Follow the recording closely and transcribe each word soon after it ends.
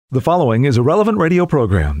The following is a relevant radio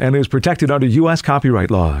program and is protected under U.S.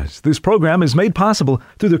 copyright laws. This program is made possible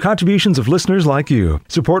through the contributions of listeners like you.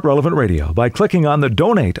 Support Relevant Radio by clicking on the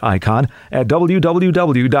donate icon at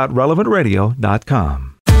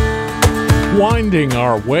www.relevantradio.com. Winding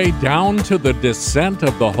our way down to the descent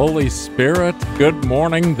of the Holy Spirit. Good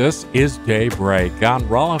morning. This is Daybreak on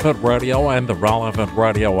Relevant Radio and the Relevant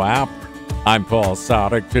Radio app. I'm Paul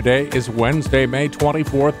Sadek. Today is Wednesday, May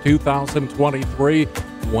 24th, 2023,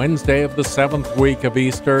 Wednesday of the 7th week of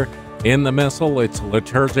Easter. In the Missal, it's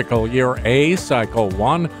liturgical year A, cycle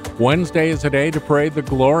 1. Wednesday is a day to pray the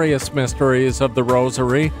glorious mysteries of the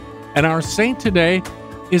Rosary. And our saint today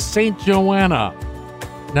is Saint Joanna.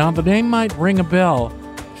 Now, the name might ring a bell.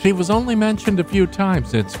 She was only mentioned a few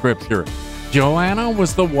times in Scripture. Joanna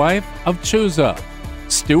was the wife of Chuza,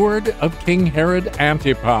 steward of King Herod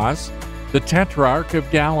Antipas, the tetrarch of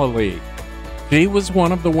Galilee. She was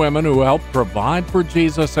one of the women who helped provide for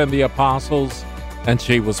Jesus and the apostles, and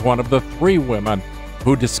she was one of the 3 women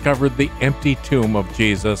who discovered the empty tomb of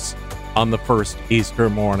Jesus on the first Easter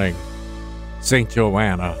morning. Saint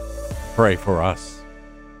Joanna, pray for us.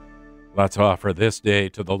 Let's offer this day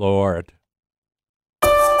to the Lord.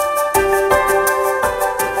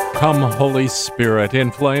 Come, Holy Spirit,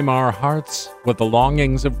 inflame our hearts with the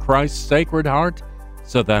longings of Christ's Sacred Heart,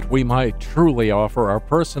 so that we might truly offer our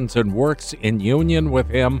persons and works in union with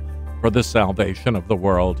Him for the salvation of the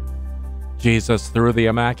world. Jesus, through the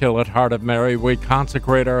Immaculate Heart of Mary, we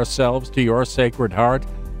consecrate ourselves to your Sacred Heart,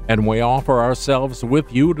 and we offer ourselves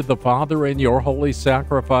with you to the Father in your holy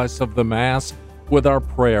sacrifice of the Mass, with our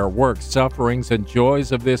prayer, works, sufferings, and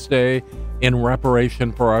joys of this day in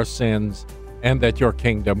reparation for our sins, and that your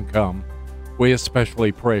kingdom come. We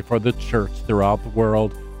especially pray for the Church throughout the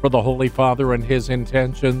world, for the Holy Father and his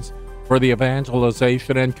intentions, for the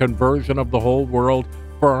evangelization and conversion of the whole world,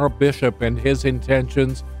 for our bishop and his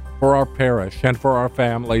intentions, for our parish and for our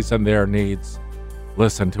families and their needs.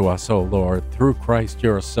 Listen to us, O Lord, through Christ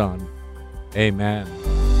your Son. Amen.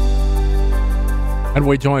 And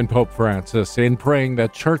we join Pope Francis in praying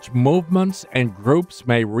that church movements and groups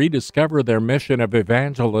may rediscover their mission of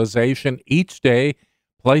evangelization each day,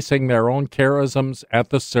 placing their own charisms at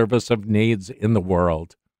the service of needs in the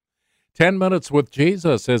world. 10 Minutes with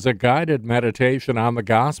Jesus is a guided meditation on the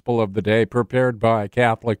gospel of the day prepared by a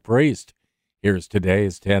Catholic priest. Here's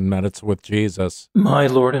today's 10 Minutes with Jesus. My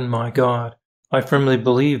Lord and my God, I firmly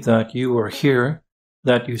believe that you are here,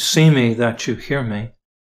 that you see me, that you hear me.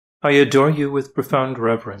 I adore you with profound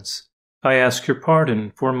reverence. I ask your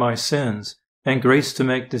pardon for my sins and grace to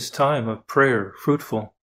make this time of prayer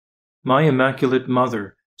fruitful. My Immaculate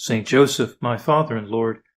Mother, Saint Joseph, my Father and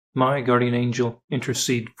Lord, my guardian angel,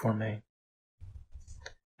 intercede for me.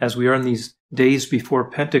 As we are in these days before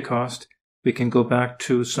Pentecost, we can go back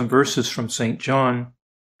to some verses from St. John,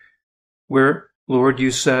 where, Lord,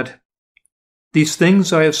 you said, "These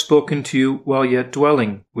things I have spoken to you while yet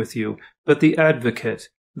dwelling with you, but the Advocate,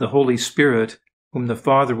 the Holy Spirit, whom the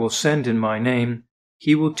Father will send in my name,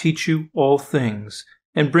 he will teach you all things,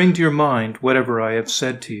 and bring to your mind whatever I have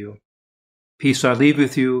said to you. Peace I leave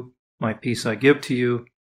with you, my peace I give to you.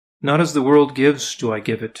 Not as the world gives do I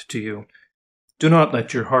give it to you. Do not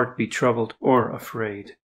let your heart be troubled or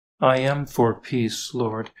afraid." I am for peace,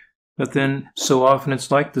 Lord, but then so often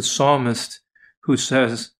it's like the psalmist who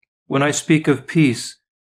says, "When I speak of peace,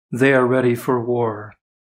 they are ready for war."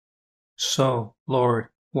 So, Lord,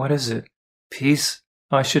 what is it? Peace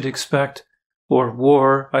I should expect, or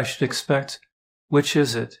war I should expect? Which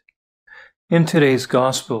is it? In today's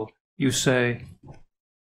gospel, you say,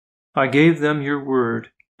 "I gave them your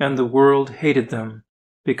word, and the world hated them,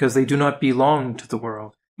 because they do not belong to the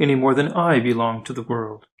world, any more than I belong to the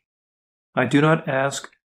world. I do not ask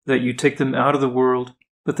that you take them out of the world,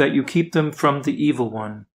 but that you keep them from the evil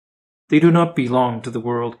one. They do not belong to the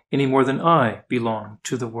world, any more than I belong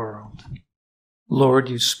to the world." Lord,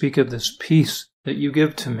 you speak of this peace that you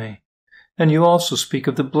give to me, and you also speak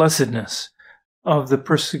of the blessedness of the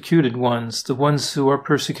persecuted ones, the ones who are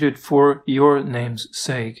persecuted for your name's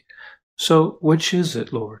sake. So which is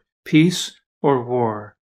it, Lord, peace or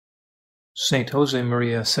war? Saint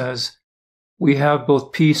Josemaria says, "We have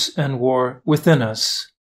both peace and war within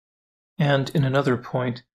us." And in another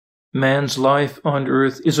point, "Man's life on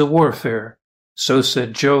earth is a warfare." So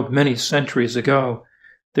said Job many centuries ago.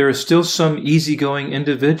 There are still some easygoing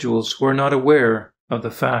individuals who are not aware of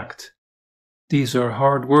the fact. These are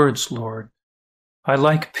hard words, Lord. I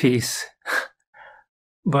like peace.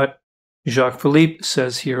 But Jacques Philippe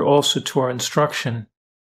says here also to our instruction,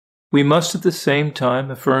 we must at the same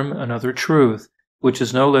time affirm another truth, which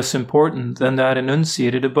is no less important than that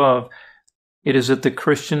enunciated above. It is that the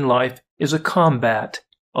Christian life is a combat,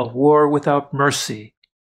 a war without mercy.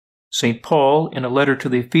 St. Paul, in a letter to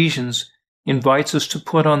the Ephesians, invites us to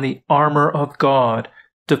put on the armor of God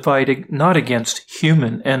to fight not against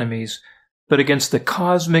human enemies, but against the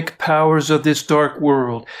cosmic powers of this dark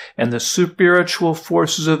world and the spiritual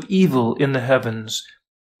forces of evil in the heavens.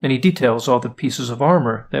 And he details all the pieces of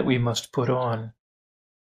armor that we must put on.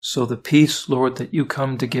 So the peace, Lord, that you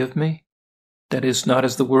come to give me, that is not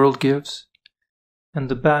as the world gives, and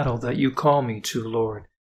the battle that you call me to, Lord,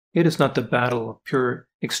 it is not the battle of pure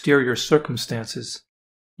exterior circumstances,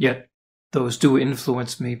 yet those do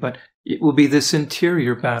influence me, but it will be this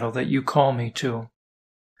interior battle that you call me to.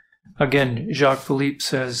 Again, Jacques Philippe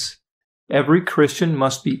says, every Christian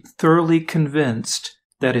must be thoroughly convinced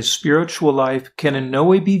that his spiritual life can in no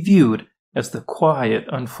way be viewed as the quiet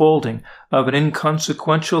unfolding of an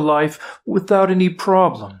inconsequential life without any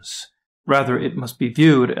problems. Rather, it must be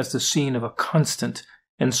viewed as the scene of a constant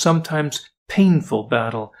and sometimes painful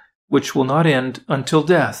battle, which will not end until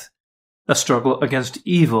death, a struggle against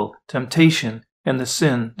evil, temptation, and the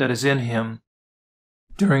sin that is in him.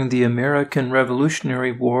 During the American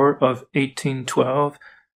Revolutionary War of 1812,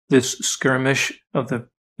 this skirmish of the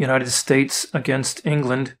United States against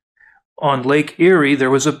England, on Lake Erie there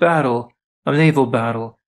was a battle, a naval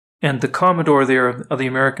battle, and the Commodore there of the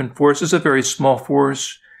American force is a very small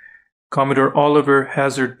force. Commodore Oliver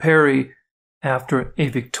Hazard Perry, after a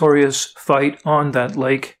victorious fight on that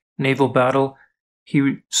lake naval battle,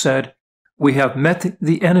 he said, "We have met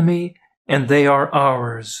the enemy and they are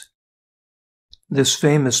ours." This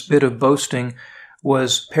famous bit of boasting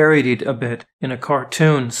was parodied a bit in a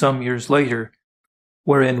cartoon some years later,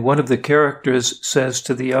 wherein one of the characters says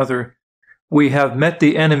to the other, "We have met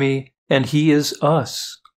the enemy and he is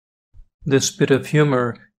us." This bit of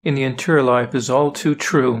humor in the interior life is all too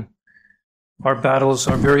true. Our battles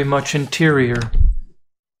are very much interior.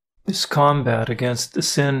 This combat against the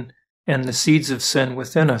sin and the seeds of sin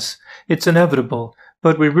within us, it's inevitable,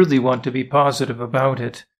 but we really want to be positive about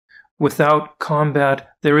it. Without combat,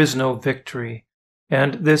 there is no victory.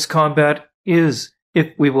 And this combat is,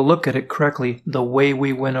 if we will look at it correctly, the way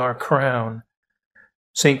we win our crown.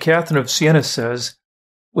 St. Catherine of Siena says,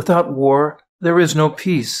 "Without war, there is no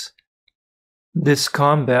peace." This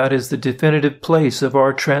combat is the definitive place of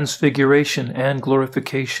our transfiguration and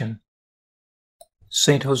glorification.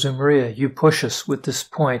 St. Josemaria, you push us with this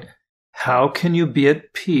point. How can you be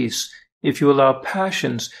at peace if you allow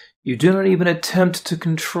passions you do not even attempt to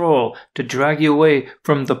control to drag you away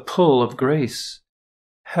from the pull of grace?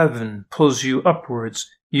 Heaven pulls you upwards,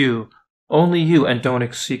 you, only you, and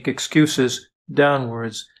don't seek excuses,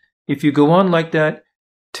 downwards. If you go on like that,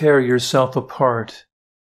 tear yourself apart.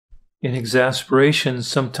 In exasperation,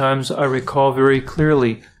 sometimes I recall very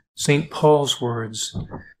clearly St. Paul's words,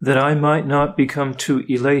 "That I might not become too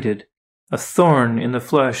elated, a thorn in the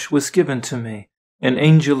flesh was given to me, an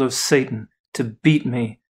angel of Satan, to beat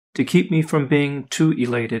me, to keep me from being too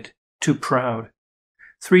elated, too proud.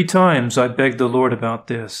 3 times I begged the Lord about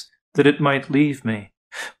this, that it might leave me.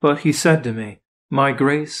 But he said to me, 'My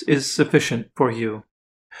grace is sufficient for you,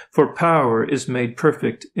 for power is made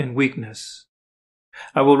perfect in weakness.'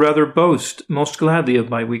 I will rather boast most gladly of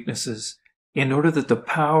my weaknesses, in order that the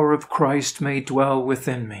power of Christ may dwell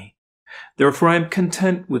within me. Therefore I am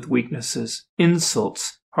content with weaknesses,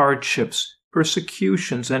 insults, hardships,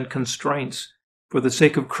 persecutions, and constraints, for the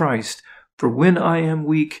sake of Christ, for when I am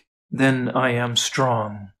weak, then I am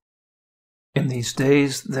strong." In these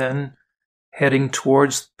days, then, heading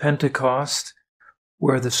towards Pentecost,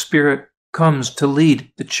 where the Spirit comes to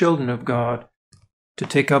lead the children of God, to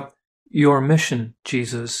take up your mission,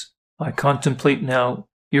 Jesus, I contemplate now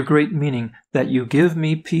your great meaning, that you give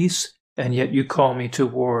me peace, and yet you call me to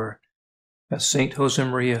war. As St.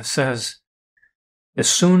 Josemaria says, "As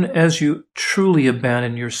soon as you truly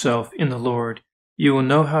abandon yourself in the Lord, you will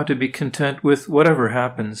know how to be content with whatever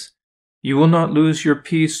happens. You will not lose your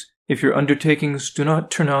peace if your undertakings do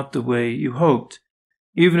not turn out the way you hoped,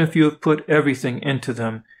 even if you have put everything into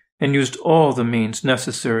them and used all the means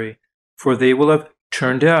necessary, for they will have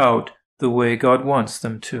turned out the way God wants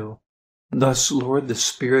them to." Thus, Lord, the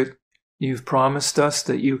Spirit you've promised us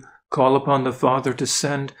that you call upon the Father to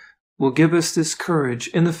send will give us this courage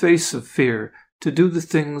in the face of fear to do the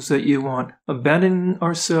things that you want, abandoning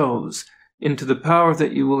ourselves into the power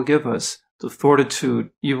that you will give us, the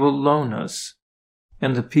fortitude you will loan us,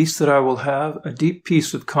 and the peace that I will have, a deep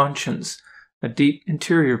peace of conscience, a deep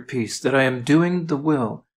interior peace that I am doing the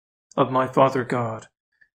will of my Father God.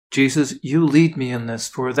 Jesus, you lead me in this,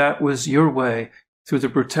 for that was your way. Through the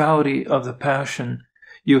brutality of the Passion,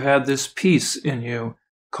 you had this peace in you,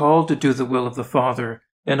 called to do the will of the Father,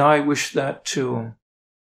 and I wish that too.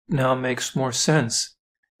 Now makes more sense.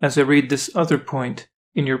 as I read this other point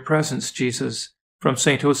in your presence, Jesus, from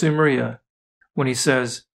St. Josemaria, when he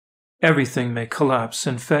says, everything may collapse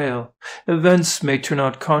and fail, events may turn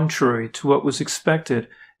out contrary to what was expected,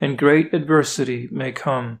 and great adversity may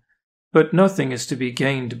come, but nothing is to be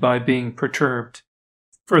gained by being perturbed.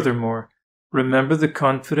 Furthermore, remember the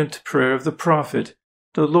confident prayer of the prophet,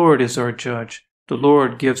 the Lord is our judge, the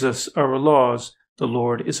Lord gives us our laws, the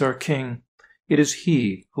Lord is our king. It is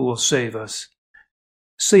he who will save us.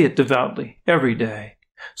 Say it devoutly every day,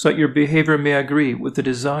 so that your behavior may agree with the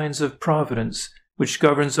designs of providence which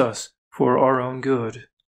governs us for our own good.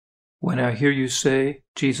 When I hear you say,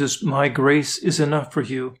 Jesus, my grace is enough for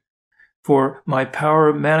you, for my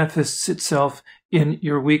power manifests itself in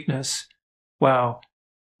your weakness. Wow.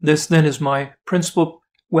 This then is my principal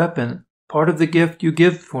weapon, part of the gift you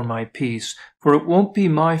give for my peace, for it won't be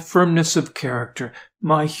my firmness of character,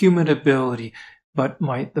 my human ability, but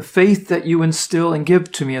the faith that you instill and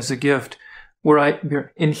give to me as a gift, where I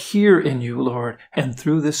adhere in you, Lord, and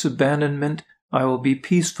through this abandonment I will be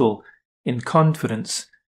peaceful in confidence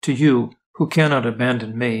to you who cannot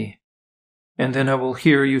abandon me. And then I will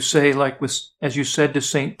hear you say, as you said to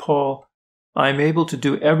St. Paul, I am able to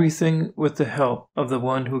do everything with the help of the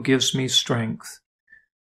one who gives me strength.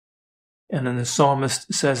 And then the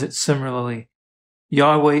psalmist says it similarly,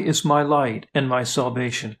 Yahweh is my light and my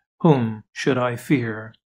salvation. Whom should I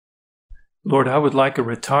fear? Lord, I would like a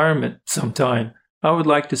retirement sometime. I would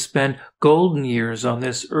like to spend golden years on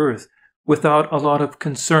this earth without a lot of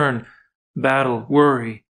concern, battle,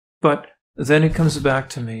 worry. But then it comes back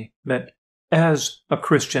to me that as a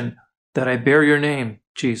Christian, that I bear your name,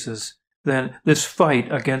 Jesus, then this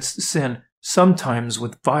fight against sin, sometimes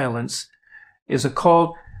with violence, is a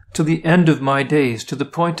call to the end of my days, to the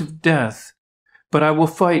point of death. But I will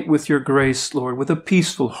fight with your grace, Lord, with a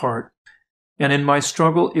peaceful heart. And in my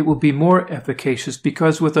struggle it will be more efficacious,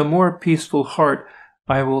 because with a more peaceful heart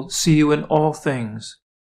I will see you in all things.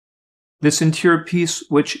 This interior peace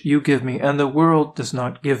which you give me, and the world does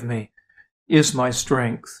not give me, is my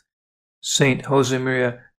strength. St.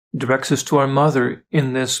 Josemaria directs us to our mother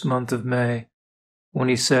in this month of May, when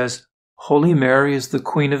he says, Holy Mary is the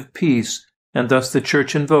Queen of Peace, and thus the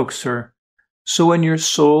Church invokes her. So when your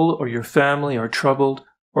soul or your family are troubled,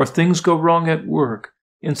 or things go wrong at work,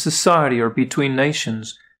 in society or between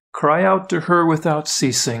nations, cry out to her without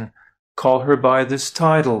ceasing. Call her by this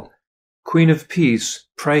title, Queen of Peace,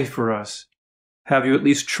 pray for us. Have you at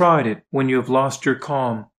least tried it when you have lost your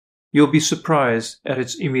calm? You'll be surprised at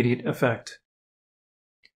its immediate effect.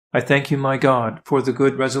 I thank you, my God, for the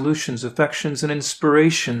good resolutions, affections, and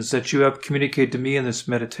inspirations that you have communicated to me in this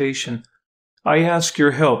meditation. I ask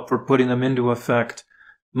your help for putting them into effect.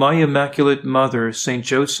 My Immaculate Mother, St.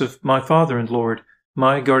 Joseph, my Father and Lord,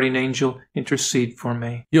 my guardian angel, intercede for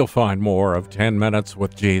me. You'll find more of 10 Minutes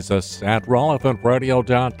with Jesus at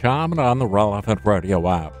relevantradio.com and on the Relevant Radio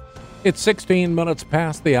app. It's 16 minutes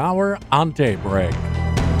past the hour on Daybreak.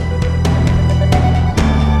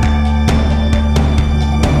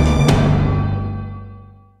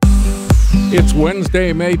 It's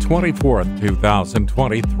Wednesday, May 24th,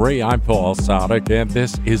 2023. I'm Paul Sadek, and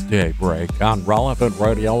this is Daybreak on Relevant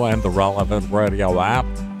Radio and the Relevant Radio app.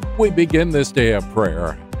 We begin this day of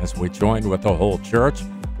prayer as we join with the whole church.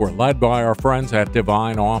 We're led by our friends at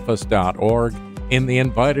divineoffice.org in the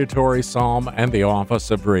invitatory psalm and the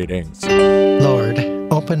office of readings. Lord,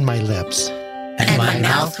 open my lips, and my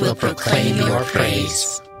mouth will proclaim your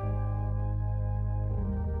praise.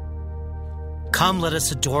 Come, let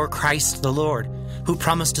us adore Christ the Lord, who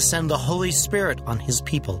promised to send the Holy Spirit on his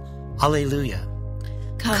people. Alleluia.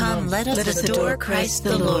 Come, let us adore Christ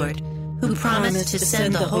the Lord, who promised to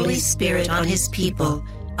send the Holy Spirit on his people.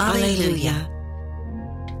 Alleluia.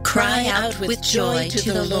 Cry out with joy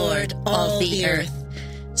to the Lord, all the earth.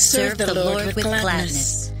 Serve the Lord with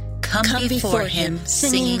gladness. Come before him,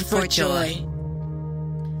 singing for joy.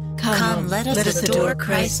 Come, let us adore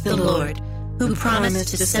Christ the Lord, who promised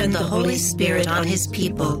to send the Holy Spirit on his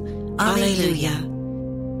people. Alleluia.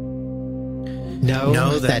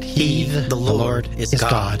 Know that he, the Lord, is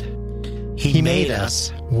God. He made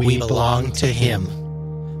us. We belong to him.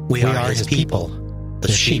 We are his people,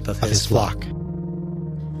 the sheep of his flock.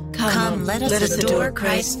 Come, let us adore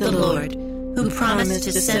Christ the Lord, who promised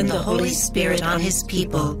to send the Holy Spirit on his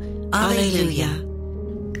people. Alleluia.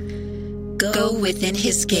 Go within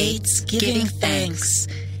his gates, giving thanks.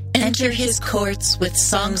 Enter his courts with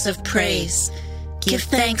songs of praise. Give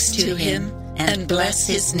thanks to him and bless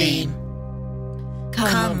his name.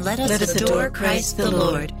 Come, let us adore Christ the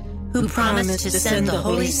Lord, who promised to send the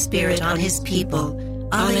Holy Spirit on his people.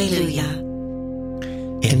 Alleluia.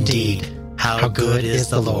 Indeed, how good is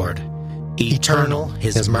the Lord. Eternal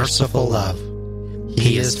His merciful love.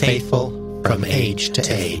 He is faithful from age to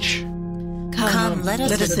age. Come, let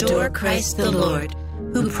us adore Christ the Lord,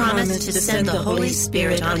 who promised to send the Holy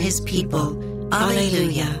Spirit on His people.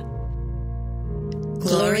 Alleluia.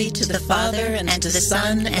 Glory to the Father, and to the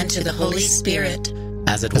Son, and to the Holy Spirit.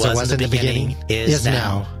 As it was in the beginning, is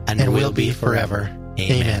now, and will be forever.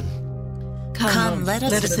 Amen. Come, let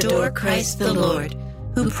us adore Christ the Lord,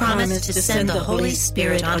 who promised to send the Holy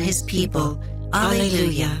Spirit on His people.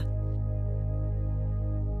 Alleluia.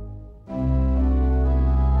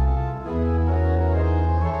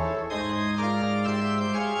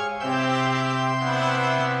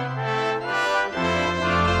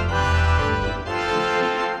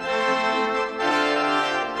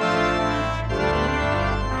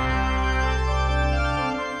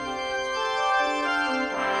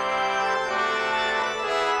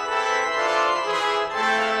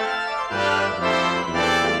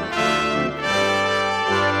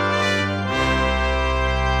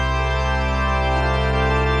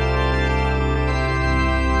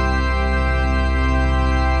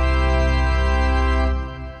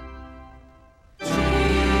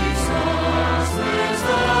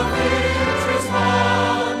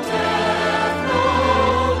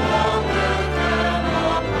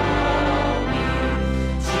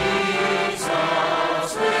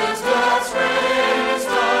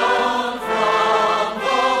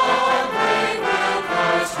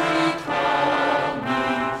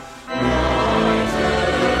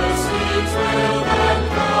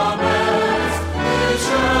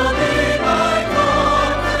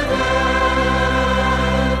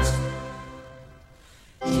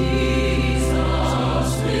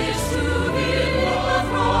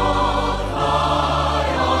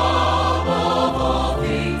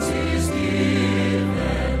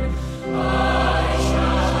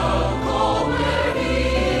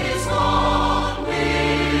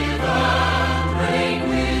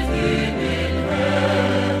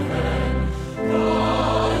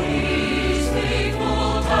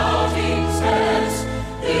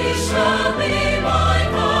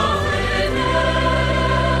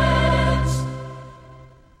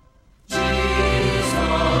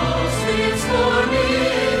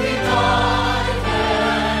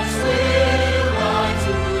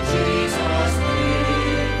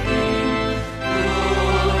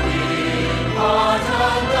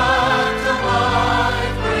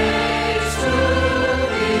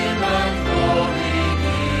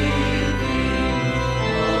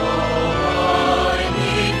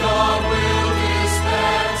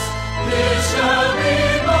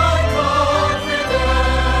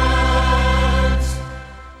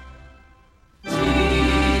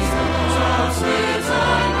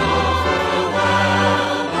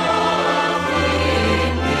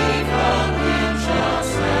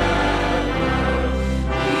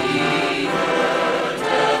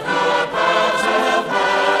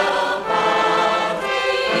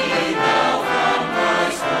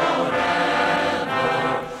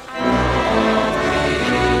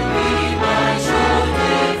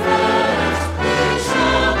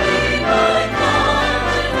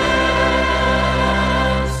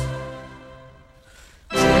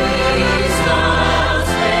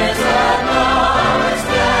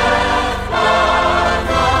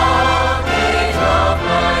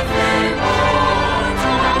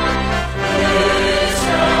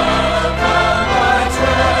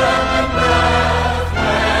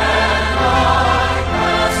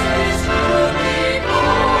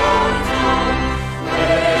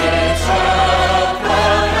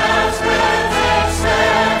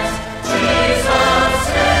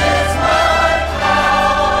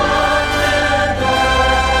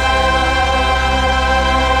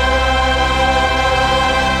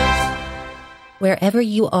 Wherever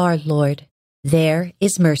you are, Lord, there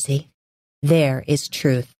is mercy, there is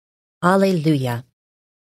truth. Alleluia.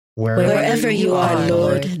 Wherever you are,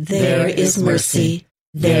 Lord, there is mercy,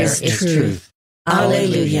 there is truth.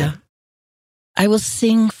 Alleluia. I will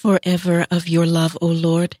sing forever of your love, O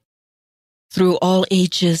Lord. Through all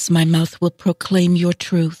ages my mouth will proclaim your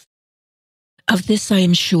truth. Of this I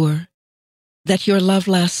am sure, that your love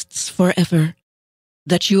lasts forever,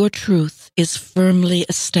 that your truth is firmly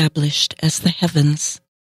established as the heavens.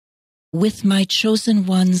 With my chosen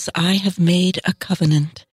ones I have made a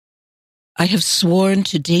covenant. I have sworn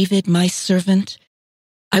to David my servant,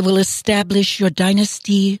 I will establish your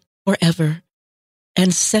dynasty forever,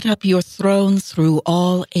 and set up your throne through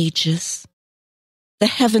all ages. The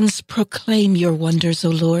heavens proclaim your wonders, O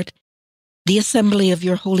Lord. The assembly of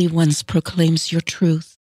your holy ones proclaims your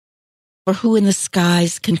truth. For who in the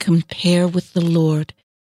skies can compare with the Lord?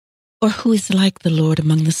 Or who is like the Lord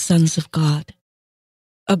among the sons of God?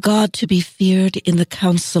 A God to be feared in the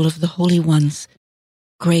council of the holy ones,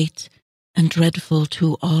 great and dreadful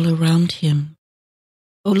to all around him.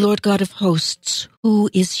 O Lord God of hosts, who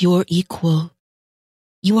is your equal?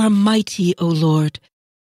 You are mighty, O Lord,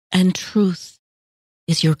 and truth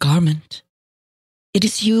is your garment. It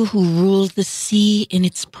is you who rule the sea in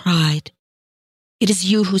its pride. It is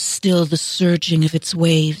you who still the surging of its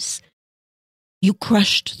waves. You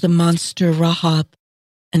crushed the monster Rahab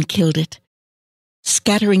and killed it,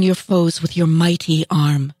 scattering your foes with your mighty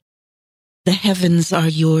arm. The heavens are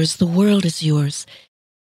yours, the world is yours.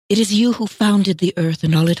 It is you who founded the earth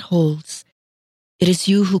and all it holds. It is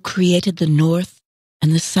you who created the north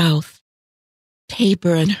and the south.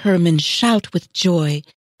 Tabor and Hermon shout with joy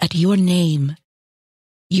at your name.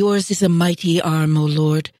 Yours is a mighty arm, O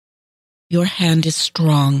Lord. Your hand is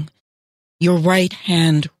strong, your right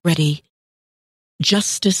hand ready.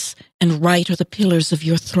 Justice and right are the pillars of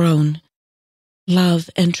your throne. Love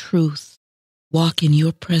and truth walk in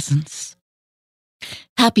your presence.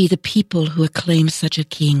 Happy the people who acclaim such a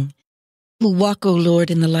king, who walk, O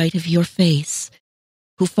Lord, in the light of your face,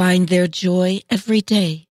 who find their joy every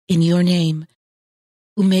day in your name,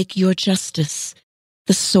 who make your justice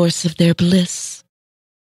the source of their bliss.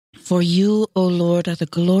 For you, O Lord, are the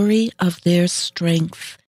glory of their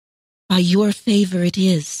strength. By your favor it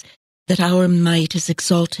is that our might is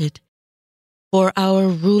exalted. For our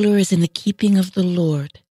ruler is in the keeping of the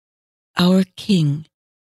Lord, our King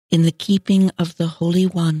in the keeping of the Holy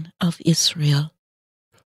One of Israel.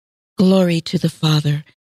 Glory to the Father,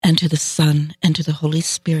 and to the Son, and to the Holy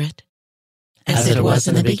Spirit. As it was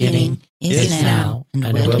in the beginning, is now, and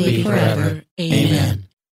will be forever. Amen.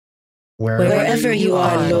 Wherever you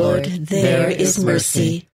are, Lord, there is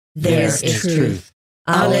mercy, there is truth.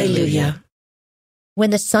 Alleluia. When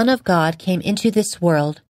the Son of God came into this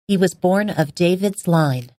world, he was born of David's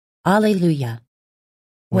line. Alleluia.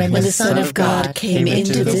 When the Son of God came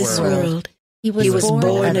into this world, he was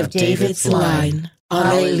born of David's line.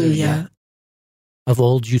 Alleluia. Of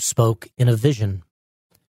old you spoke in a vision.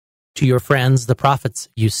 To your friends, the prophets,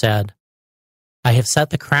 you said, I have set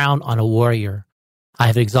the crown on a warrior. I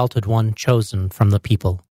have exalted one chosen from the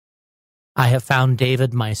people. I have found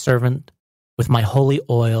David my servant. With my holy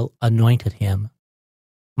oil anointed him.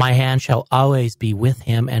 My hand shall always be with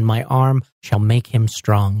him, and my arm shall make him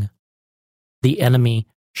strong. The enemy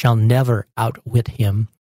shall never outwit him,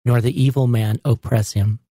 nor the evil man oppress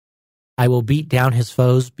him. I will beat down his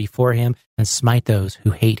foes before him and smite those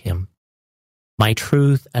who hate him. My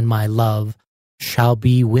truth and my love shall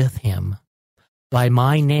be with him. By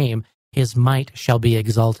my name his might shall be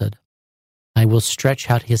exalted. I will stretch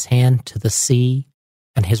out his hand to the sea,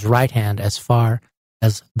 and his right hand as far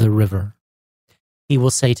as the river. He will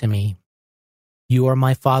say to me, You are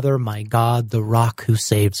my Father, my God, the rock who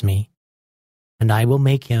saves me. And I will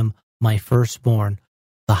make him my firstborn,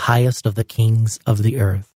 the highest of the kings of the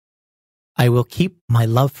earth. I will keep my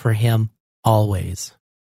love for him always.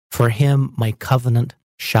 For him my covenant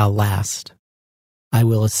shall last. I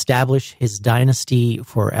will establish his dynasty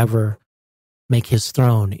forever, make his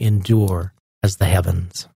throne endure as the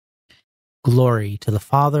heavens. Glory to the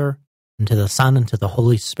Father, and to the Son, and to the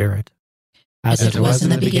Holy Spirit. As it was in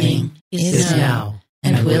the beginning, is now,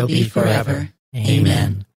 and will be forever.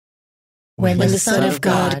 Amen. When the Son of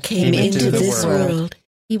God came into this world,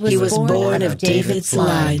 he was born of David's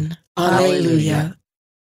line. Alleluia.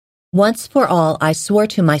 Once for all I swore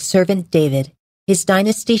to my servant David, his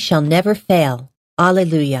dynasty shall never fail.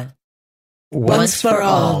 Alleluia. Once for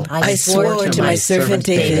all I swore to my servant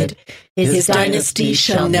David, his dynasty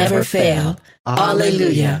shall never fail.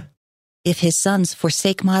 Alleluia. If his sons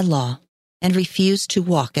forsake my law, and refuse to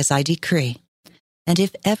walk as I decree, and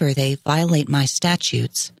if ever they violate my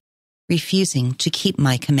statutes, refusing to keep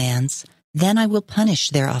my commands, then I will punish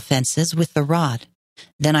their offenses with the rod.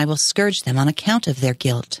 Then I will scourge them on account of their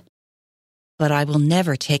guilt. But I will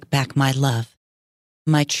never take back my love.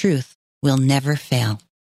 My truth will never fail.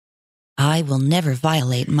 I will never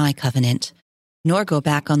violate my covenant, nor go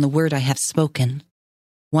back on the word I have spoken.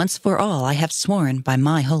 Once for all I have sworn by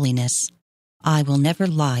my holiness. I will never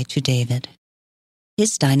lie to David.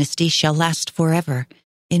 His dynasty shall last forever.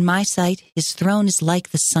 In my sight his throne is like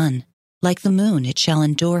the sun. Like the moon it shall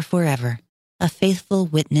endure forever, a faithful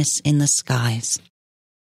witness in the skies.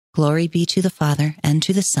 Glory be to the Father, and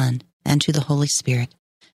to the Son, and to the Holy Spirit.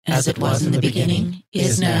 As it was in the beginning,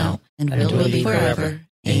 is now, and will be forever.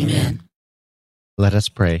 Amen. Let us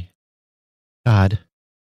pray. God,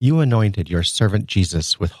 you anointed your servant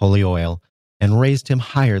Jesus with holy oil and raised him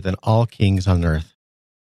higher than all kings on earth.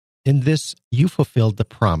 In this, you fulfilled the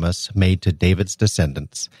promise made to David's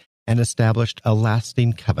descendants and established a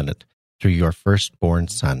lasting covenant through your firstborn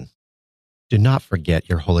Son. Do not forget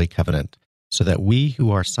your holy covenant, so that we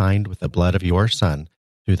who are signed with the blood of your Son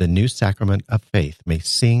through the new sacrament of faith may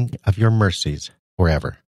sing of your mercies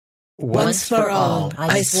forever. Once for all,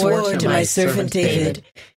 I swore to my servant David,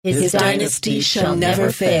 his dynasty shall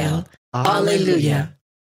never fail. Alleluia.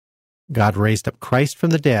 God raised up Christ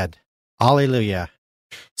from the dead. Alleluia.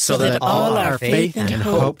 So that all our faith and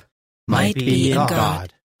hope might be in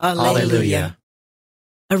God. Alleluia.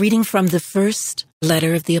 A reading from the first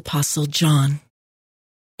letter of the Apostle John.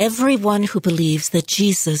 Everyone who believes that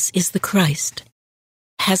Jesus is the Christ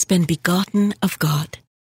has been begotten of God.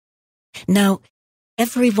 Now,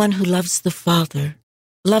 everyone who loves the Father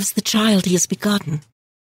loves the child he has begotten.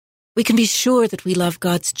 We can be sure that we love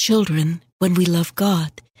God's children when we love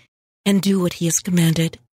God and do what he has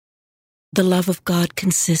commanded. The love of God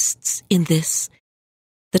consists in this,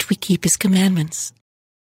 that we keep his commandments,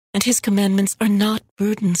 and his commandments are not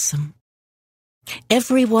burdensome.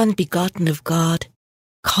 Everyone begotten of God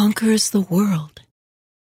conquers the world,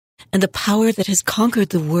 and the power that has conquered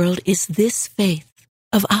the world is this faith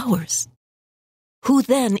of ours. Who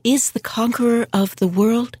then is the conqueror of the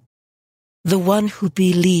world? The one who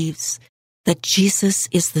believes that Jesus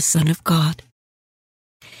is the Son of God.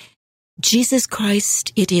 Jesus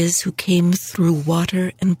Christ it is who came through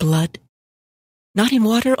water and blood, not in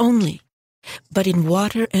water only, but in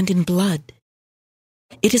water and in blood.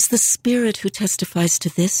 It is the Spirit who testifies to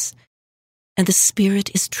this, and the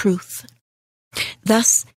Spirit is truth.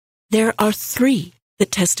 Thus, there are three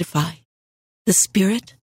that testify, the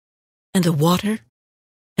Spirit and the water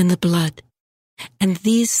and the blood, and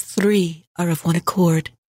these three are of one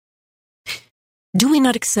accord. Do we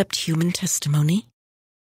not accept human testimony?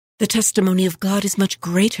 The testimony of God is much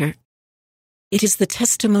greater. It is the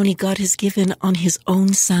testimony God has given on his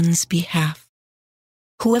own Son's behalf.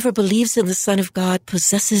 Whoever believes in the Son of God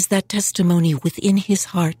possesses that testimony within his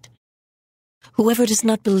heart. Whoever does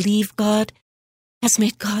not believe God has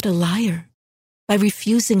made God a liar by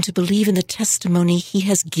refusing to believe in the testimony he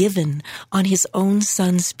has given on his own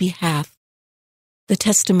Son's behalf. The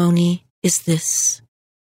testimony is this: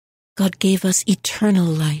 God gave us eternal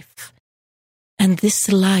life, and this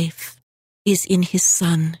life is in his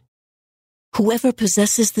Son. Whoever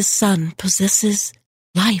possesses the Son possesses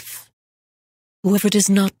life. Whoever does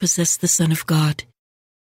not possess the Son of God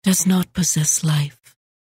does not possess life.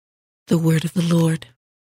 The word of the Lord.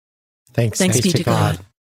 Thanks be to God.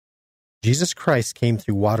 Jesus Christ came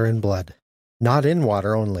through water and blood, not in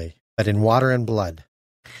water only, but in water and blood.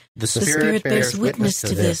 The Spirit bears witness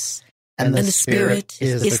to this, and the Spirit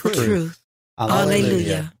is the truth.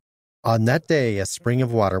 Alleluia. On that day a spring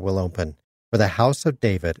of water will open for the house of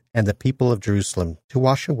David and the people of Jerusalem to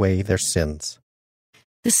wash away their sins.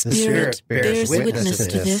 The Spirit bears witness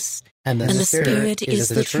to this, and the Spirit is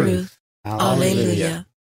the truth. Alleluia.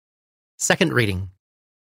 Second reading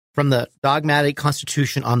from the Dogmatic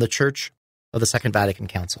Constitution on the Church of the Second Vatican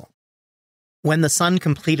Council. When the Son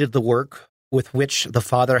completed the work with which the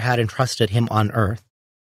Father had entrusted him on earth,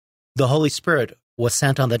 the Holy Spirit was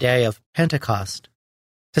sent on the day of Pentecost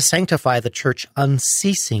to sanctify the Church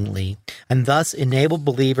unceasingly and thus enable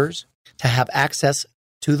believers to have access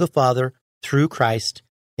to the Father through Christ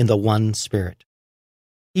in the one Spirit.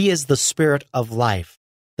 He is the Spirit of life,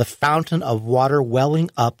 the fountain of water welling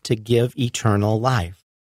up to give eternal life.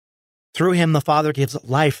 Through him the Father gives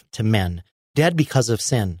life to men, dead because of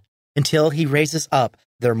sin, until he raises up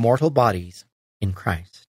their mortal bodies in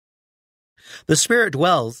Christ. The Spirit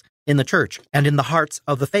dwells in the Church and in the hearts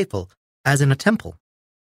of the faithful, as in a temple.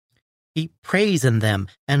 He prays in them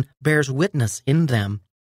and bears witness in them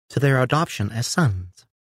to their adoption as sons.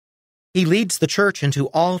 He leads the Church into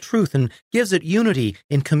all truth and gives it unity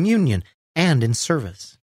in communion and in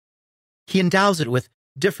service. He endows it with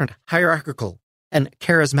different hierarchical and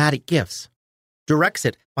charismatic gifts, directs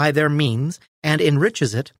it by their means, and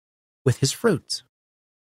enriches it with his fruits.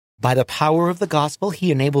 By the power of the gospel,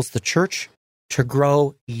 he enables the Church to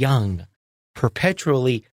grow young,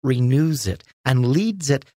 perpetually renews it, and leads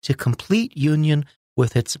it to complete union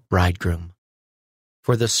with its bridegroom.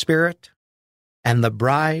 For the Spirit and the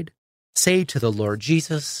bride say to the Lord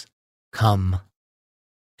Jesus, "Come."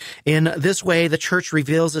 In this way, the Church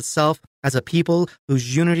reveals itself as a people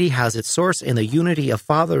whose unity has its source in the unity of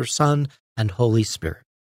Father, Son, and Holy Spirit.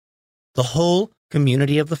 The whole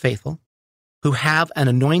community of the faithful, who have an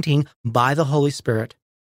anointing by the Holy Spirit,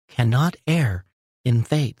 cannot err in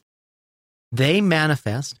faith. They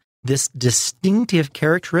manifest this distinctive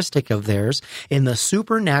characteristic of theirs in the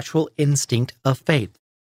supernatural instinct of faith,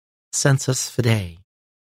 sensus fidei,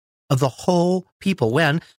 of the whole people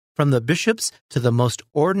when, From the bishops to the most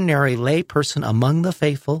ordinary layperson among the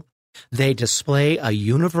faithful, they display a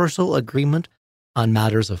universal agreement on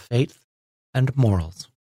matters of faith and morals.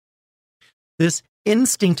 This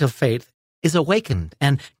instinct of faith is awakened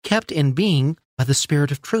and kept in being by the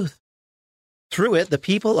Spirit of truth. Through it, the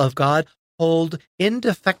people of God hold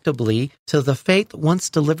indefectibly to the faith once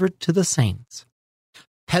delivered to the saints,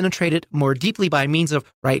 penetrate it more deeply by means of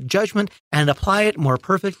right judgment, and apply it more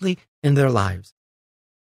perfectly in their lives.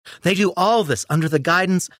 They do all this under the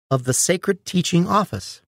guidance of the sacred teaching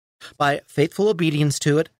office. By faithful obedience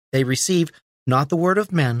to it, they receive not the word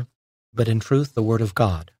of men, but in truth the word of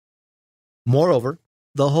God. Moreover,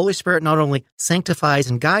 the Holy Spirit not only sanctifies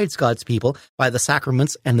and guides God's people by the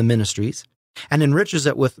sacraments and the ministries, and enriches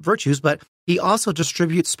it with virtues, but he also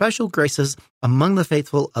distributes special graces among the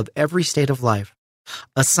faithful of every state of life,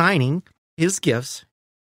 assigning his gifts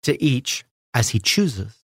to each as he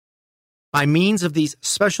chooses. By means of these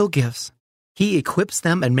special gifts, he equips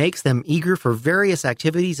them and makes them eager for various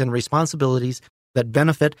activities and responsibilities that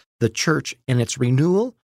benefit the church in its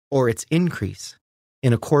renewal or its increase,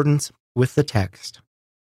 in accordance with the text.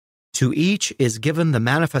 To each is given the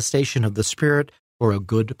manifestation of the Spirit for a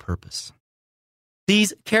good purpose.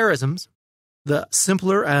 These charisms, the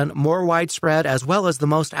simpler and more widespread as well as the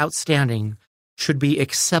most outstanding, should be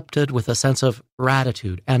accepted with a sense of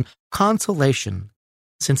gratitude and consolation,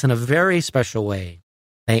 since in a very special way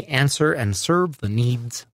they answer and serve the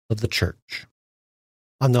needs of the church.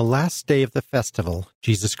 On the last day of the festival,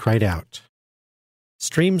 Jesus cried out,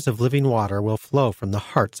 "Streams of living water will flow from the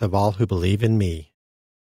hearts of all who believe in me."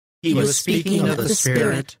 He was speaking of the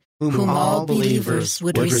Spirit, whom all believers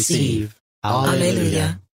would receive.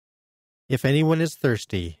 Alleluia. If anyone is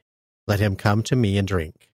thirsty, let him come to me and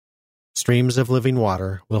drink. Streams of living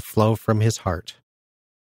water will flow from his heart.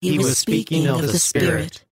 He was speaking of the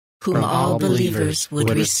Spirit, whom all believers would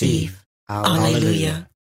receive. Alleluia.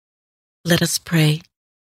 Let us pray.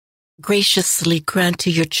 Graciously grant to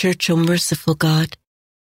your church, O merciful God,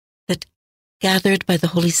 that, gathered by the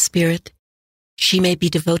Holy Spirit, she may be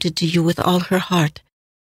devoted to you with all her heart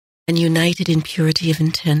and united in purity of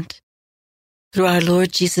intent. Through our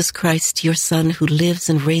Lord Jesus Christ, your Son, who lives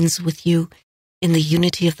and reigns with you in the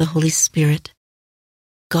unity of the Holy Spirit,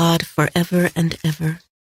 God forever and ever.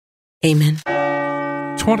 Amen.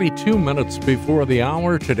 22 minutes before the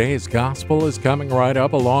hour, today's gospel is coming right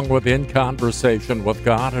up, along with In Conversation with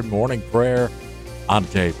God and Morning Prayer on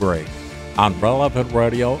Daybreak, on Relevant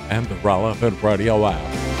Radio and the Relevant Radio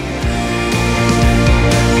app.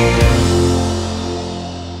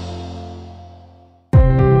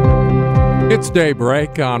 It's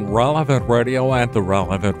Daybreak on Relevant Radio and the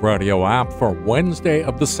Relevant Radio app for Wednesday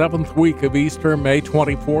of the 7th week of Easter, May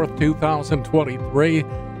 24th, 2023.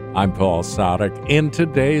 I'm Paul Sadek. In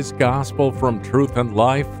today's Gospel from Truth and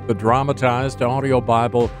Life, the dramatized audio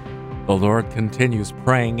Bible, the Lord continues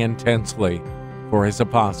praying intensely for his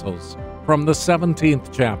apostles from the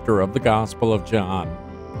 17th chapter of the Gospel of John.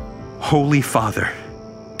 Holy Father,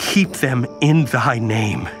 keep them in thy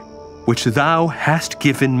name, which thou hast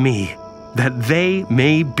given me, that they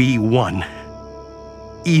may be one,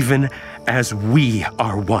 even as we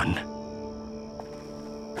are one.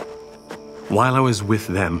 While I was with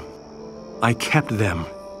them, I kept them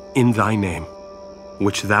in thy name,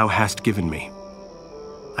 which thou hast given me.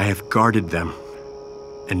 I have guarded them,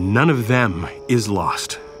 and none of them is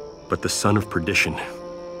lost, but the son of perdition,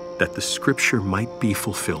 that the scripture might be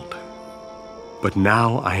fulfilled. But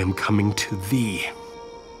now I am coming to thee,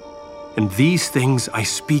 and these things I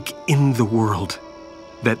speak in the world,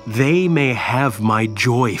 that they may have my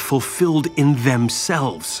joy fulfilled in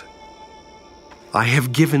themselves. I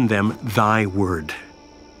have given them thy word,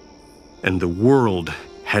 and the world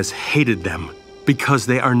has hated them, because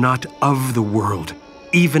they are not of the world,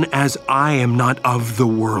 even as I am not of the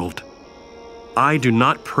world. I do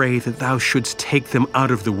not pray that thou shouldst take them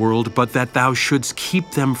out of the world, but that thou shouldst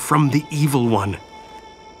keep them from the evil one.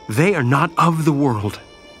 They are not of the world,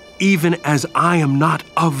 even as I am not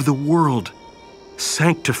of the world.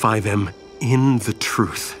 Sanctify them in the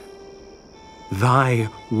truth. Thy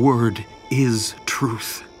word is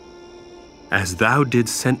truth. As thou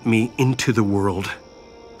didst send me into the world,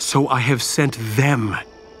 so I have sent them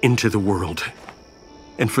into the world.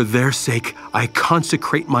 And for their sake I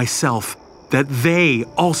consecrate myself, that they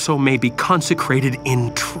also may be consecrated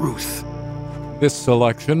in truth. This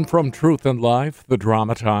selection from Truth and Life, the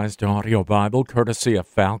dramatized audio Bible, courtesy of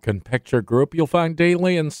Falcon Picture Group, you'll find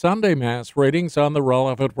daily and Sunday Mass readings on the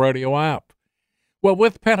Relevant Radio app. Well,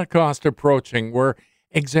 with Pentecost approaching, we're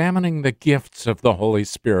examining the gifts of the Holy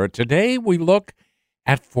Spirit. Today we look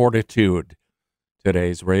at fortitude.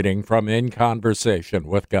 Today's reading from In Conversation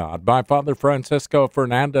with God by Father Francisco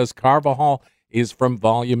Fernandez Carvajal is from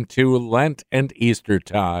Volume 2, Lent and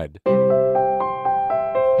Eastertide.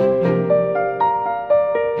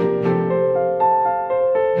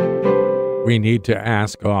 We need to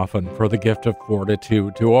ask often for the gift of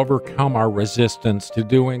fortitude to overcome our resistance to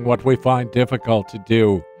doing what we find difficult to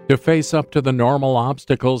do, to face up to the normal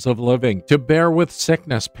obstacles of living, to bear with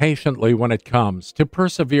sickness patiently when it comes, to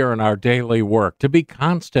persevere in our daily work, to be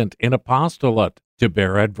constant in apostolate, to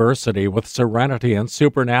bear adversity with serenity and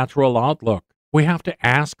supernatural outlook. We have to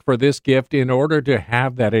ask for this gift in order to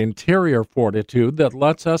have that interior fortitude that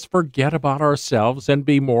lets us forget about ourselves and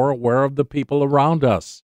be more aware of the people around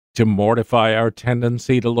us, to mortify our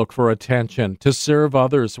tendency to look for attention, to serve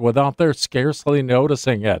others without their scarcely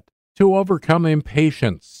noticing it, to overcome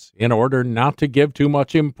impatience in order not to give too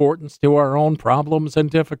much importance to our own problems and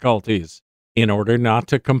difficulties, in order not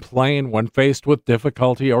to complain when faced with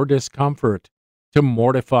difficulty or discomfort, to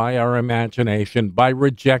mortify our imagination by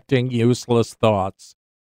rejecting useless thoughts.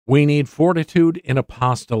 We need fortitude in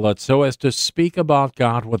apostolate so as to speak about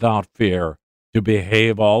God without fear, to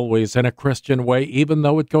behave always in a Christian way even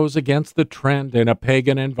though it goes against the trend in a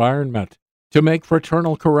pagan environment, to make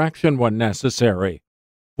fraternal correction when necessary.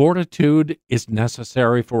 Fortitude is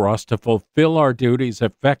necessary for us to fulfill our duties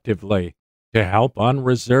effectively, to help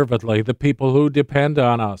unreservedly the people who depend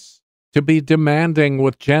on us, to be demanding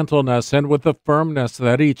with gentleness and with the firmness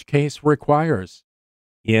that each case requires.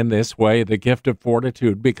 In this way, the gift of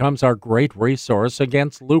fortitude becomes our great resource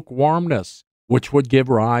against lukewarmness, which would give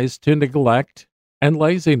rise to neglect and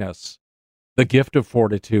laziness. The gift of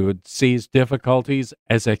fortitude sees difficulties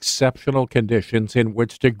as exceptional conditions in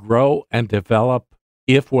which to grow and develop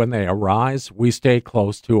if, when they arise, we stay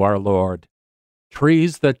close to our Lord.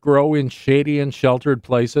 Trees that grow in shady and sheltered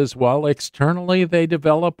places, while externally they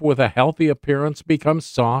develop with a healthy appearance, become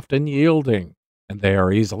soft and yielding, and they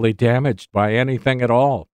are easily damaged by anything at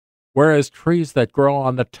all. Whereas trees that grow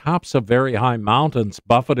on the tops of very high mountains,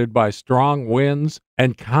 buffeted by strong winds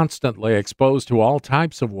and constantly exposed to all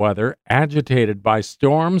types of weather, agitated by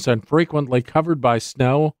storms and frequently covered by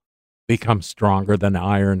snow, become stronger than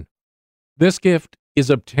iron. This gift is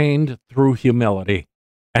obtained through humility,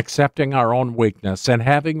 accepting our own weakness and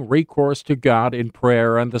having recourse to God in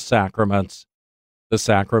prayer and the sacraments. The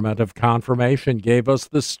sacrament of confirmation gave us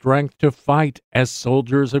the strength to fight as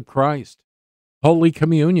soldiers of Christ. Holy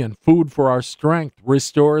Communion, food for our strength,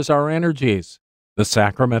 restores our energies. The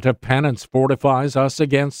sacrament of penance fortifies us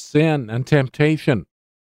against sin and temptation.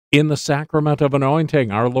 In the sacrament of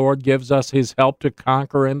anointing, our Lord gives us His help to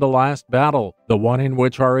conquer in the last battle, the one in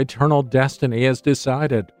which our eternal destiny is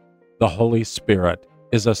decided. The Holy Spirit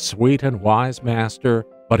is a sweet and wise master,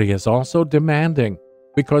 but He is also demanding,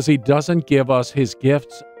 because He doesn't give us His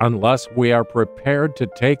gifts unless we are prepared to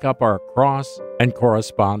take up our cross and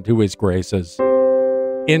correspond to His graces.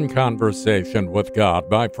 In Conversation with God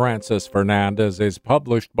by Francis Fernandez is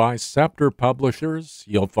published by Scepter Publishers.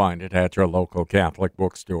 You'll find it at your local Catholic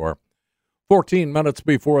bookstore. 14 minutes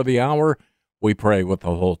before the hour, we pray with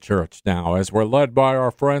the whole church now as we're led by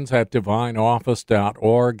our friends at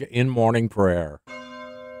divineoffice.org in morning prayer.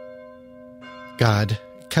 God,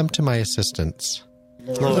 come to my assistance.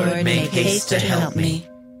 Lord, make haste to help me.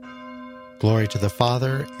 Glory to the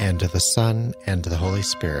Father, and to the Son, and to the Holy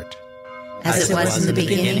Spirit. As it was in the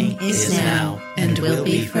beginning, is now, and will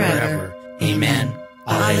be forever. Amen.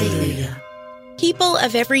 Alleluia. People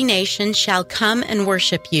of every nation shall come and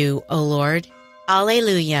worship you, O Lord.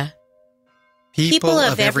 Alleluia. People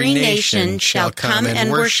of every nation shall come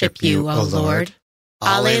and worship you, O Lord.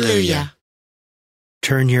 Alleluia.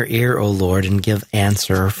 Turn your ear, O Lord, and give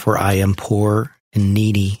answer, for I am poor and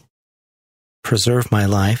needy. Preserve my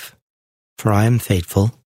life, for I am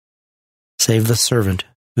faithful. Save the servant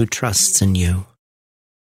who trusts in you.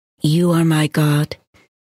 You are my God.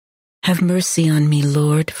 Have mercy on me,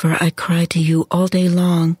 Lord, for I cry to you all day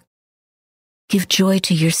long. Give joy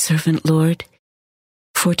to your servant, Lord,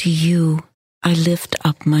 for to you I lift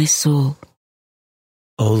up my soul.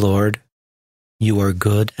 O Lord, you are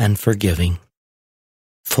good and forgiving,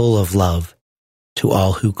 full of love to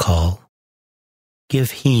all who call. Give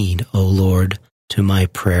heed, O Lord, to my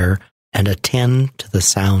prayer, and attend to the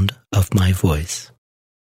sound of my voice.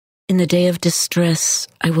 In the day of distress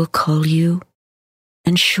I will call you,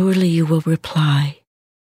 and surely you will reply.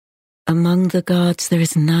 Among the gods there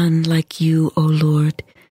is none like you, O Lord,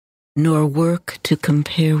 nor work to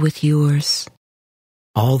compare with yours.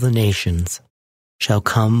 All the nations shall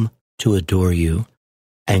come to adore you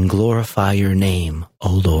and glorify your name, O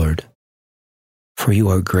Lord. For you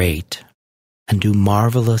are great and do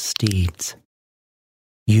marvelous deeds.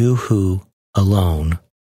 You who, alone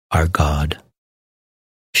are God.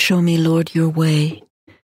 Show me, Lord, your way,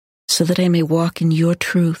 so that I may walk in your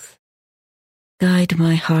truth. Guide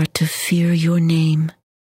my heart to fear your name.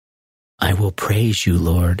 I will praise you,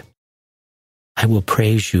 Lord. I will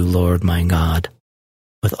praise you, Lord my God,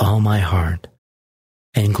 with all my heart,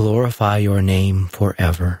 and glorify your name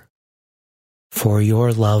forever. For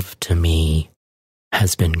your love to me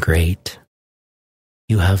has been great.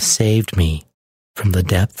 You have saved me from the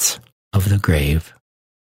depths of the grave.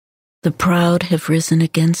 The proud have risen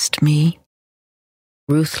against me.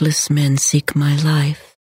 Ruthless men seek my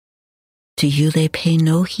life. To you they pay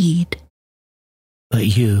no heed. But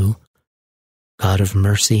you, God of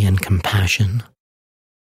mercy and compassion,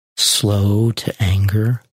 slow to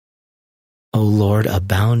anger, O Lord,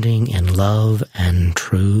 abounding in love and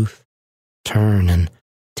truth, turn and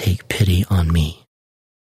take pity on me.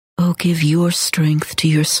 O give your strength to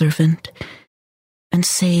your servant, and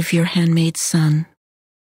save your handmaid's son.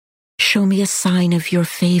 Show me a sign of your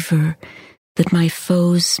favor, that my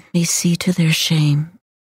foes may see to their shame,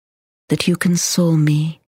 that you console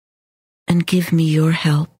me and give me your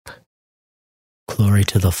help. Glory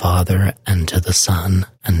to the Father, and to the Son,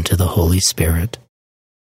 and to the Holy Spirit.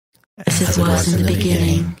 As it was in the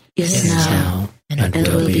beginning, is now, and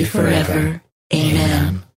will be forever.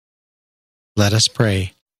 Amen. Let us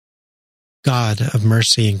pray. God of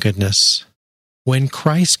mercy and goodness, when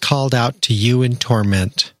Christ called out to you in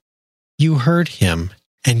torment, you heard him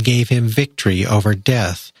and gave him victory over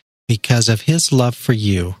death because of his love for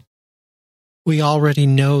you. We already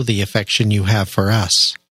know the affection you have for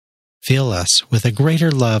us. Fill us with a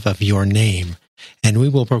greater love of your name, and we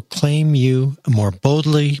will proclaim you more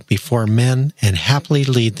boldly before men and happily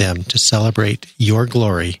lead them to celebrate your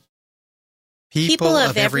glory. People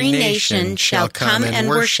of every nation shall come and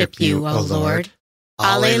worship you, O Lord.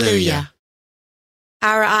 Alleluia.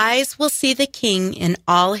 Our eyes will see the King in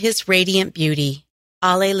all his radiant beauty.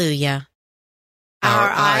 Alleluia. Our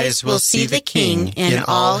eyes will see the King in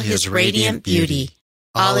all his radiant beauty.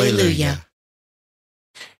 Alleluia.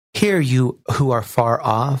 Hear you who are far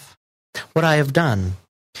off, what I have done.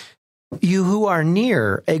 You who are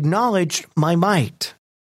near, acknowledge my might.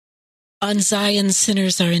 On Zion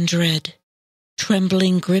sinners are in dread.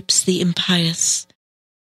 Trembling grips the impious.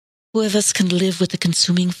 Who of us can live with the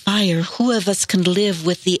consuming fire? Who of us can live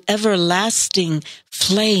with the everlasting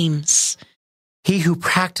flames? He who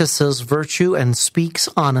practices virtue and speaks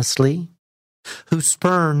honestly, who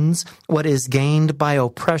spurns what is gained by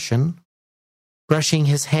oppression, brushing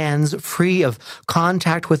his hands free of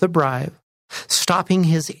contact with a bribe, stopping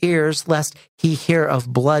his ears lest he hear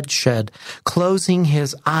of bloodshed, closing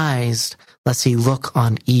his eyes lest he look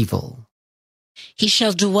on evil. He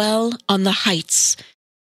shall dwell on the heights.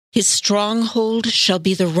 His stronghold shall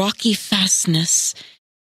be the rocky fastness,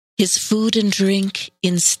 his food and drink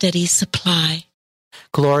in steady supply.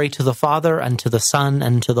 Glory to the Father, and to the Son,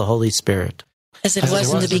 and to the Holy Spirit. As it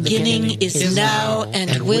was in the beginning, is now,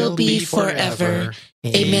 and will be forever.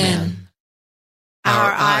 Amen.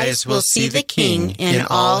 Our eyes will see the King in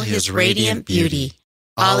all his radiant beauty.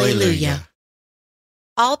 Alleluia.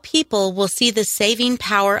 All people will see the saving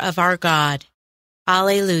power of our God.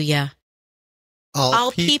 Alleluia.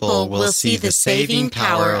 All people will see the saving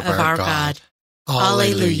power of our God.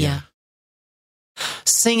 Alleluia.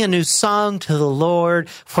 Sing a new song to the Lord,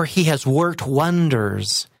 for he has worked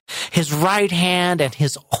wonders. His right hand and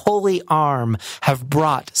his holy arm have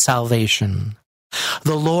brought salvation.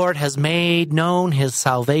 The Lord has made known his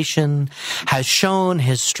salvation, has shown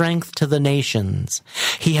his strength to the nations.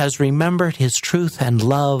 He has remembered his truth and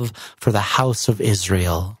love for the house of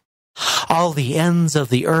Israel. All the ends of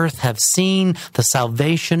the earth have seen the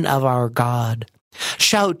salvation of our God.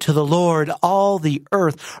 Shout to the Lord, all the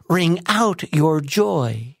earth. Ring out your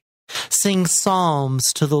joy. Sing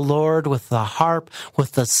psalms to the Lord with the harp,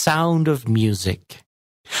 with the sound of music.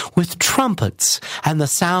 With trumpets and the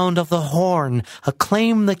sound of the horn,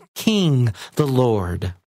 acclaim the King, the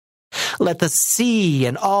Lord. Let the sea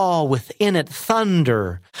and all within it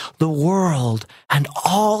thunder, the world and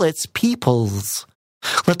all its peoples.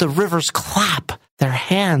 Let the rivers clap their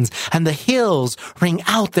hands and the hills ring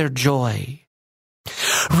out their joy.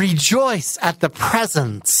 Rejoice at the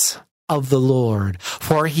presence of the Lord,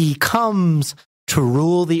 for he comes to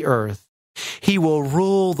rule the earth. He will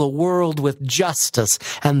rule the world with justice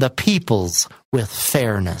and the peoples with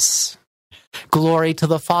fairness. Glory to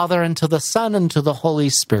the Father, and to the Son, and to the Holy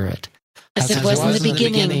Spirit. As it was in the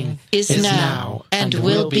beginning, is now, and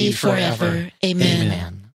will be forever.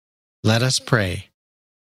 Amen. Let us pray.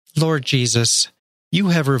 Lord Jesus, you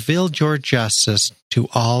have revealed your justice to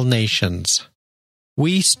all nations.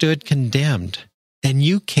 We stood condemned, and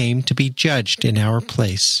you came to be judged in our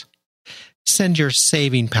place. Send your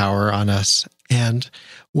saving power on us, and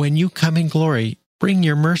when you come in glory, bring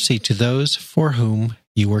your mercy to those for whom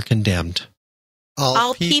you were condemned.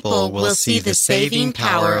 All people will see the saving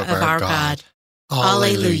power of our God.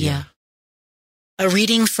 Alleluia. A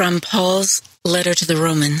reading from Paul's letter to the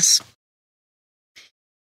Romans.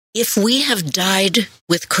 If we have died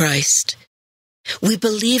with Christ, we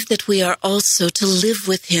believe that we are also to live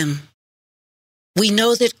with him. We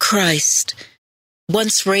know that Christ,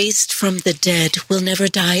 once raised from the dead, will never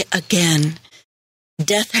die again.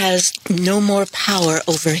 Death has no more power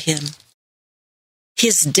over him.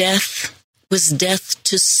 His death was death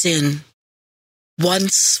to sin,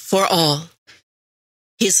 once for all.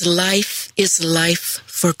 His life is life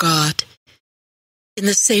for God. In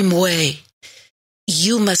the same way,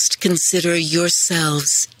 you must consider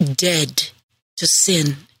yourselves dead to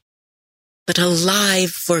sin, but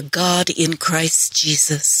alive for God in Christ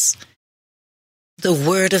Jesus. The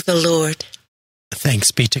word of the Lord.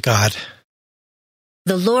 Thanks be to God.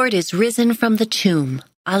 The Lord is risen from the tomb.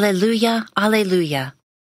 Alleluia, alleluia.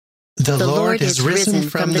 The Lord is risen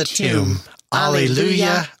from the tomb.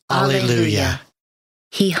 Alleluia, alleluia.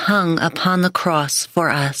 He hung upon the cross for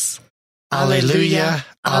us. Alleluia,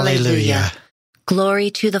 alleluia. Glory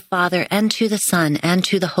to the Father, and to the Son, and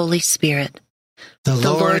to the Holy Spirit. The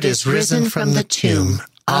Lord is risen from the tomb.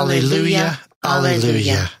 Alleluia,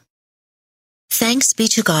 alleluia. Thanks be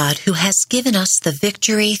to God, who has given us the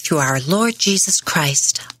victory through our Lord Jesus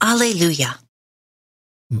Christ. Alleluia.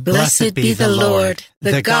 Blessed be the Lord,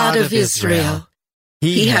 the God of Israel.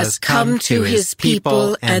 He has come to his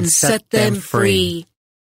people and set them free.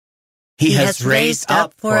 He has raised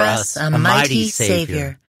up for us a mighty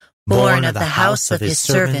Savior, born of the house of his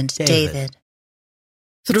servant David.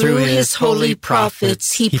 Through his holy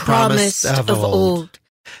prophets he promised of old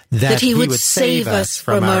that he would save us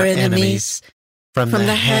from our enemies, from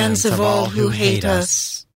the hands of all who hate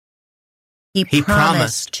us. He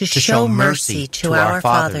promised to show mercy to our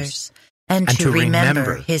fathers and to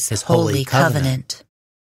remember his holy covenant.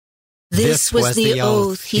 This was the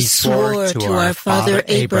oath he swore to our father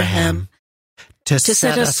Abraham, to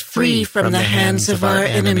set us free from the hands of our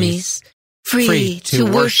enemies, free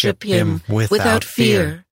to worship him without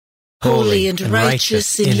fear, holy and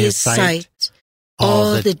righteous in his sight,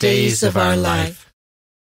 all the days of our life.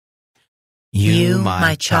 You,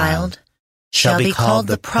 my child, shall be called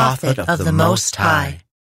the prophet of the Most High,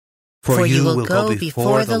 for you will go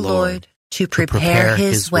before the Lord to prepare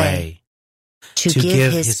his way, to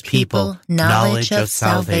give his people knowledge of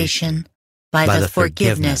salvation by the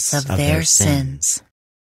forgiveness of their sins.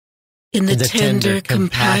 In the tender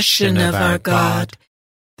compassion of our God,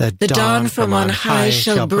 the dawn from on high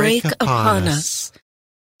shall break upon us,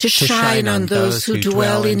 to shine on those who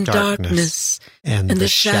dwell in darkness and the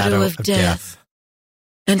shadow of death,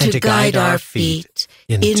 and to guide our feet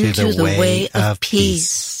into the way of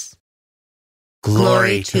peace.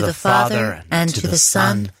 Glory to the Father, and to the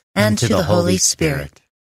Son, and to the Holy Spirit.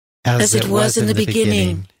 As it was in the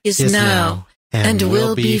beginning, is now, and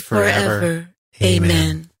will be forever.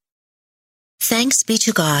 Amen. Thanks be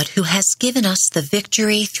to God, who has given us the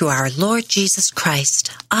victory through our Lord Jesus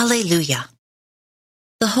Christ. Alleluia.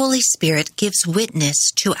 The Holy Spirit gives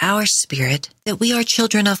witness to our spirit that we are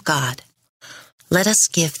children of God. Let us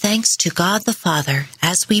give thanks to God the Father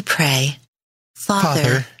as we pray.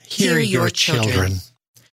 Father, hear your children.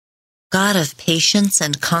 God of patience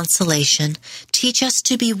and consolation, teach us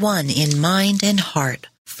to be one in mind and heart,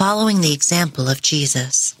 following the example of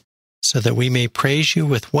Jesus, so that we may praise you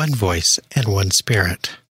with one voice and one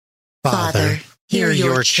spirit. Father, hear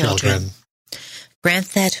your children. Grant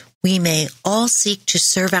that we may all seek to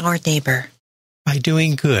serve our neighbor by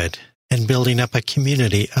doing good and building up a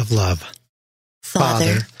community of love.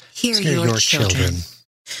 Father, hear your children.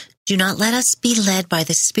 Do not let us be led by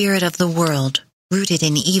the spirit of the world, rooted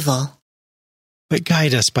in evil, but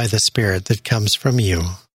guide us by the Spirit that comes from you.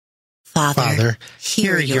 Father,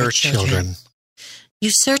 hear your children. You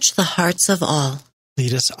search the hearts of all.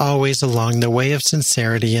 Lead us always along the way of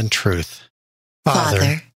sincerity and truth.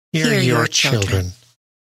 Father, hear your children.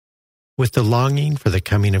 With the longing for the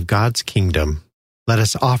coming of God's kingdom, let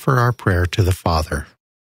us offer our prayer to the Father.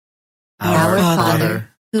 Our Father,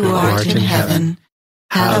 who art in heaven,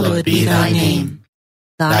 hallowed be thy name.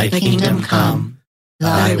 Thy kingdom come,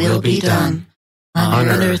 thy will be done, on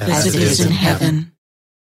earth as it is in heaven.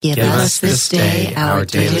 Give us this day our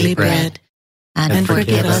daily bread, and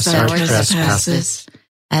forgive us our trespasses,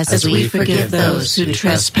 as we forgive those who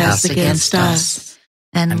trespass against us.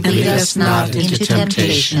 And lead us not into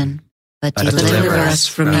temptation, but deliver us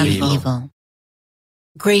from evil.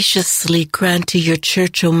 graciously grant to your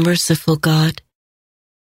church, O merciful God,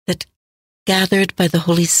 that gathered by the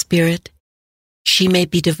Holy Spirit, she may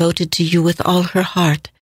be devoted to you with all her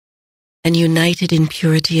heart and united in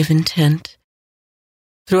purity of intent.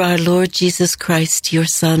 Through our Lord Jesus Christ, your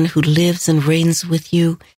Son, who lives and reigns with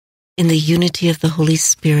you in the unity of the Holy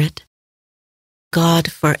Spirit,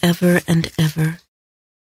 God forever and ever.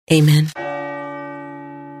 Amen.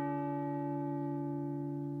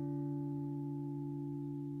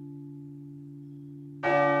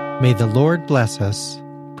 May the Lord bless us,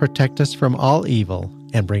 protect us from all evil,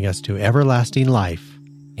 and bring us to everlasting life.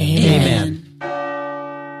 Amen.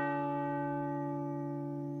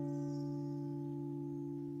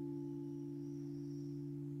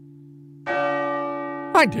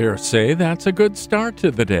 I dare say that's a good start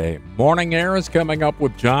to the day. Morning Air is coming up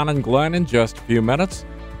with John and Glenn in just a few minutes.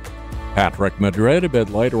 Patrick Madrid a bit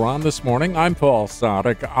later on this morning. I'm Paul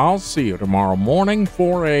Sadek. I'll see you tomorrow morning,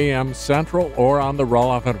 4 a.m. Central, or on the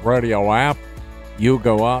Relevant Radio app. You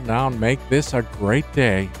go out now and make this a great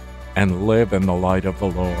day and live in the light of the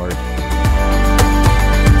Lord.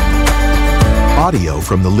 Audio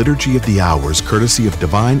from the Liturgy of the Hours, courtesy of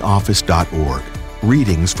DivineOffice.org.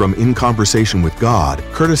 Readings from In Conversation with God,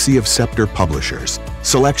 courtesy of Scepter Publishers.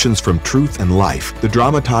 Selections from Truth and Life, the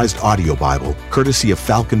dramatized audio Bible, courtesy of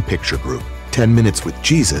Falcon Picture Group. 10 Minutes with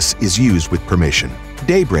Jesus is used with permission.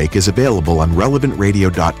 Daybreak is available on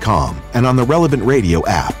RelevantRadio.com and on the Relevant Radio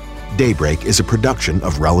app. Daybreak is a production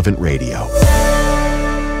of Relevant Radio.